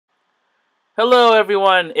Hello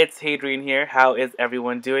everyone, itsHadrian here. How is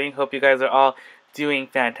everyone doing? Hope you guys are all doing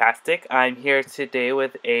fantastic. I'm here today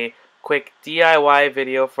with a quick DIY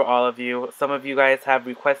video for all of you. Some of you guys have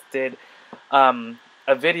requested a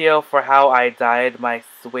video for how I dyed my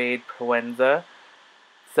Suede Proenza.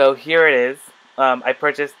 So here it is. I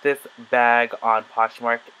purchased this bag on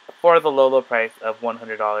Poshmark for the low price of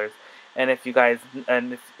 $100. And if you guys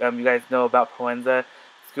know about Provenza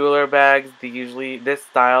Schouler bags, this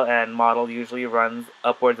style and model usually runs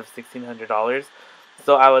upwards of $1,600.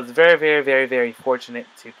 So I was very fortunate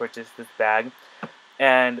to purchase this bag.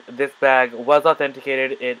 And this bag was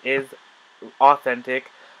authenticated. It is authentic.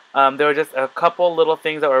 There were just a couple little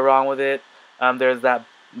things that were wrong with it. There's that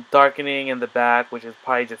darkening in the back, which is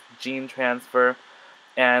probably just gene transfer.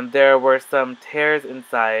 And there were some tears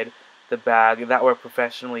inside the bag that were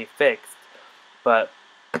professionally fixed. But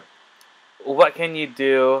what can you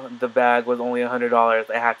do? The bag was only $100.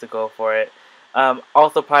 I had to go for it.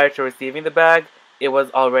 Also, prior to receiving the bag, it was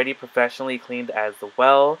already professionally cleaned as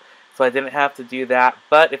well, so I didn't have to do that.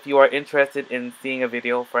 But if you are interested in seeing a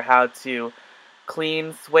video for how to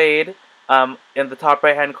clean suede, in the top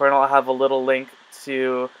right hand corner I'll have a little link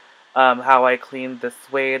to how I cleaned the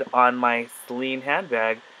suede on my Celine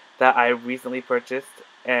handbag that I recently purchased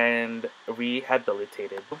and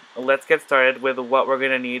rehabilitated. Let's get started with what we're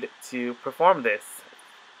going to need to perform this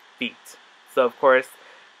feat. So of course,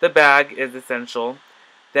 the bag is essential.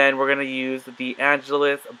 Then we're going to use the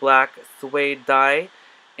Angelus Black Suede dye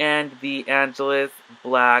and the Angelus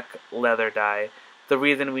Black Leather dye. The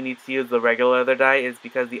reason we need to use the regular leather dye is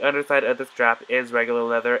because the underside of the strap is regular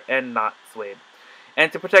leather and not suede.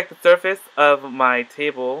 And to protect the surface of my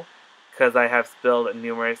table, because I have spilled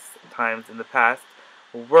numerous times in the past,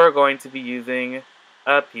 we're going to be using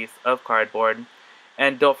a piece of cardboard.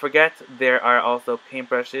 And don't forget, there are also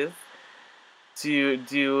paintbrushes to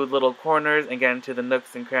do little corners and get into the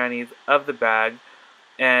nooks and crannies of the bag.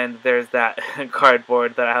 And there's that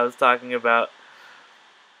cardboard that I was talking about.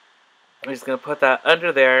 I'm just going to put that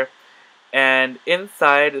under there. And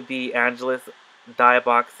inside the Angelus dye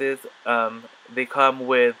boxes, they come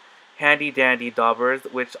with handy dandy daubers,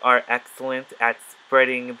 which are excellent at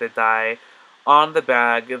spreading the dye on the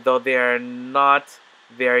bag, though they are not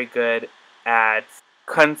very good at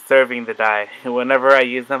conserving the dye. Whenever I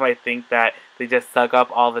use them, I think that they just suck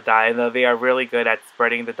up all the dye, though they are really good at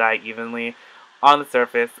spreading the dye evenly on the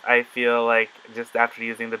surface. I feel like just after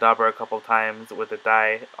using the dauber a couple times with the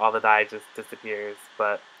dye, all the dye just disappears,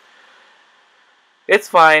 but it's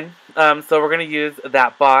fine. So we're going to use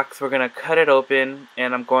that box. We're going to cut it open,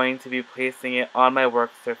 and I'm going to be placing it on my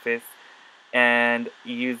work surface and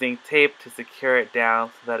using tape to secure it down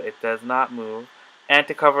so that it does not move, and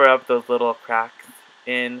to cover up those little cracks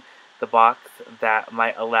in the box that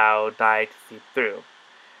might allow dye to seep through.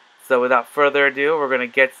 So without further ado, we're going to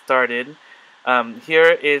get started.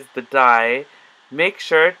 Here is the dye. Make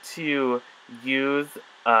sure to use,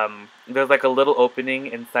 there's like a little opening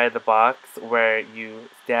inside the box where you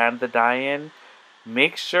stand the dye in.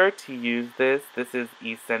 Make sure to use this. This is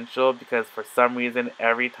essential because for some reason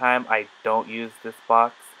every time I don't use this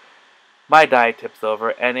box, my dye tips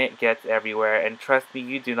over and it gets everywhere. And trust me,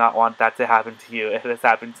 you do not want that to happen to you. It has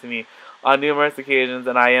happened to me on numerous occasions,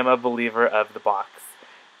 and I am a believer of the box.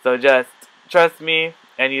 So just trust me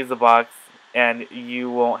and use the box and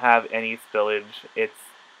you won't have any spillage. It's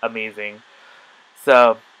amazing.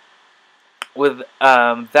 So with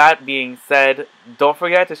that being said, don't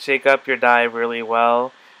forget to shake up your dye really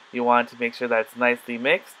well. You want to make sure that it's nicely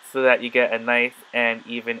mixed so that you get a nice and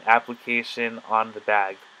even application on the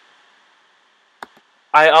bag.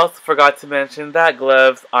 I also forgot to mention that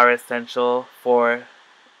gloves are essential for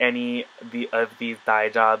any of these dye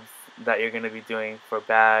jobs that you're going to be doing for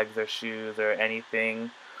bags or shoes or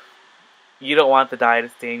anything. You don't want the dye to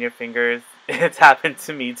stain your fingers. It's happened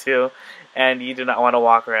to me too. And you do not want to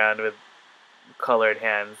walk around with colored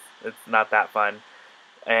hands. It's not that fun.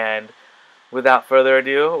 And without further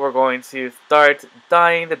ado, we're going to start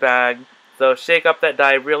dyeing the bag. So shake up that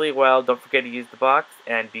dye really well. Don't forget to use the box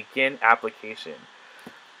and begin application.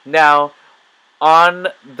 Now, on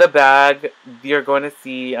the bag, you're going to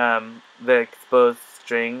see the exposed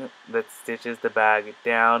string that stitches the bag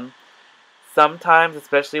down. Sometimes,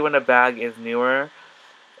 especially when a bag is newer,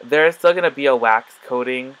 there is still going to be a wax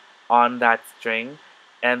coating on that string.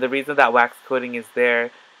 And the reason that wax coating is there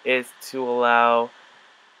is to allow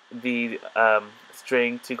the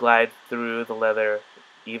string to glide through the leather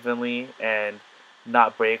evenly and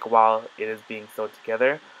not break while it is being sewed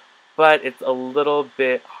together. But it's a little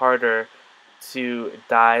bit harder to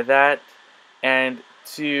dye that, and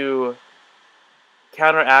to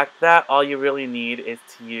counteract that, all you really need is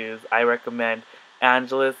to use, I recommend,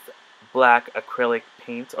 Angelus black acrylic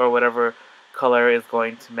paint or whatever color is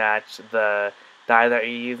going to match the dye that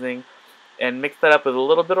you're using, and mix that up with a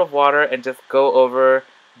little bit of water and just go over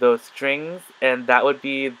those strings, and that would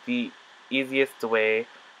be the easiest way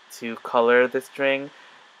to color the string.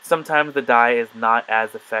 Sometimes the dye is not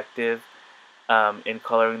as effective in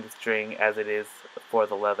coloring the string as it is for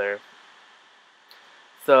the leather.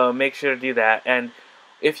 So make sure to do that. And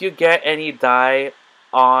if you get any dye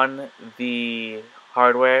on the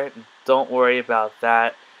hardware, don't worry about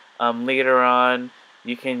that. Later on,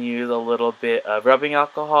 you can use a little bit of rubbing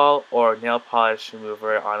alcohol or nail polish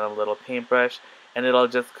remover on a little paintbrush, and it'll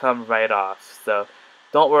just come right off. So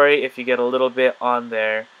don't worry if you get a little bit on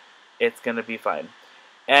there, it's going to be fine.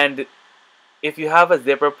 And if you have a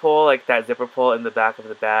zipper pull, like that zipper pull in the back of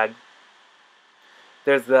the bag,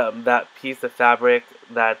 there's that piece of fabric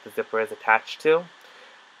that the zipper is attached to.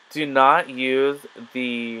 Do not use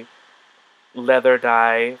the leather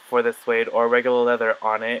dye for the suede or regular leather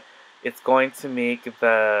on it. It's going to make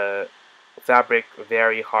the fabric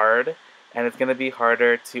very hard, and it's going to be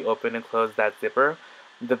harder to open and close that zipper.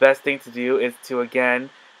 The best thing to do is to, again,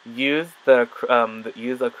 use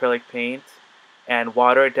acrylic paint and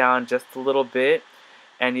water it down just a little bit,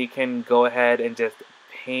 and you can go ahead and just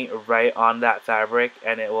paint right on that fabric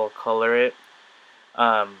and it will color it.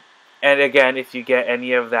 And again, if you get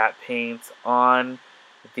any of that paint on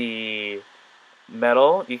the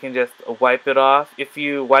metal, you can just wipe it off. If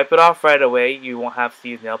you wipe it off right away, you won't have to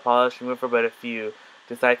use nail polish remover, but if you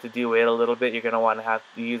decide to wait a little bit, you're going to want to have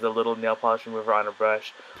to use a little nail polish remover on a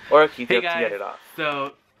brush or a Q-tip to get it off.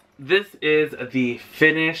 So this is the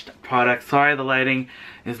finished product. Sorry the lighting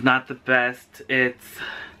is not the best. It's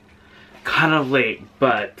kind of late,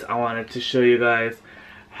 but I wanted to show you guys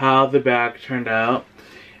how the bag turned out.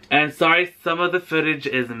 And sorry, some of the footage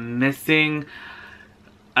is missing.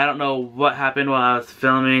 I don't know what happened while I was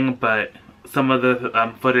filming, but some of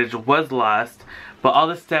the footage was lost. But all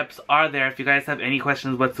the steps are there. If you guys have any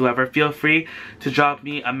questions whatsoever, feel free to drop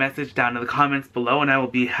me a message down in the comments below, and I will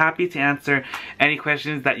be happy to answer any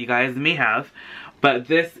questions that you guys may have. But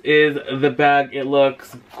this is the bag. It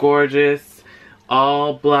looks gorgeous.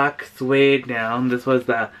 All black suede now. This was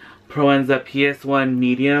the Provenza PS1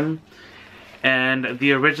 medium. And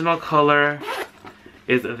the original color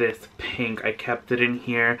is this pink. I kept it in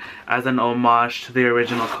here as an homage to the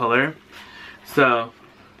original color. So,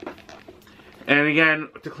 and again,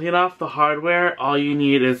 to clean off the hardware, all you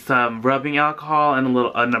need is some rubbing alcohol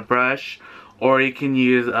and a brush, or you can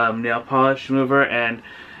use nail polish remover, and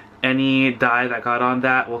any dye that got on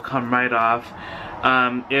that will come right off.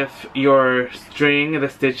 If your string, the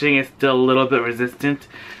stitching, is still a little bit resistant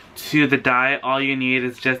to the dye, all you need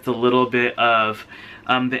is just a little bit of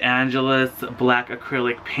the Angelus black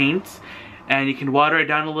acrylic paint, and you can water it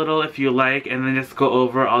down a little if you like, and then just go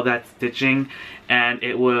over all that stitching and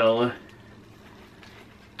it will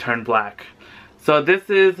turn black. So this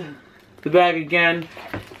is the bag again.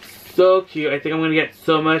 So cute. I think I'm gonna get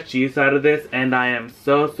so much use out of this, and I am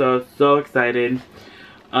so excited.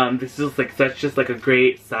 This is just a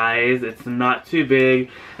great size. It's not too big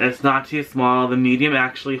and it's not too small. The medium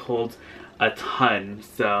actually holds a ton.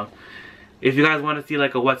 So if you guys want to see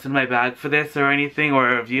a what's in my bag for this or anything, or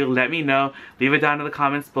a review, let me know. Leave it down in the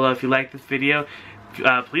comments below. If you like this video,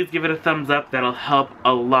 please give it a thumbs up. That'll help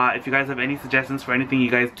a lot. If you guys have any suggestions for anything you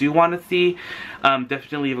guys do want to see,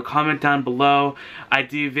 definitely leave a comment down below. I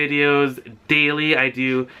do videos daily. I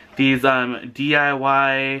do these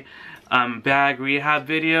DIY bag rehab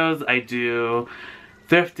videos. I do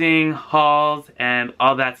thrifting, hauls, and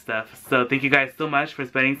all that stuff. So thank you guys so much for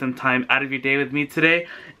spending some time out of your day with me today,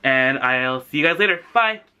 and I'll see you guys later.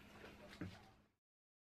 Bye!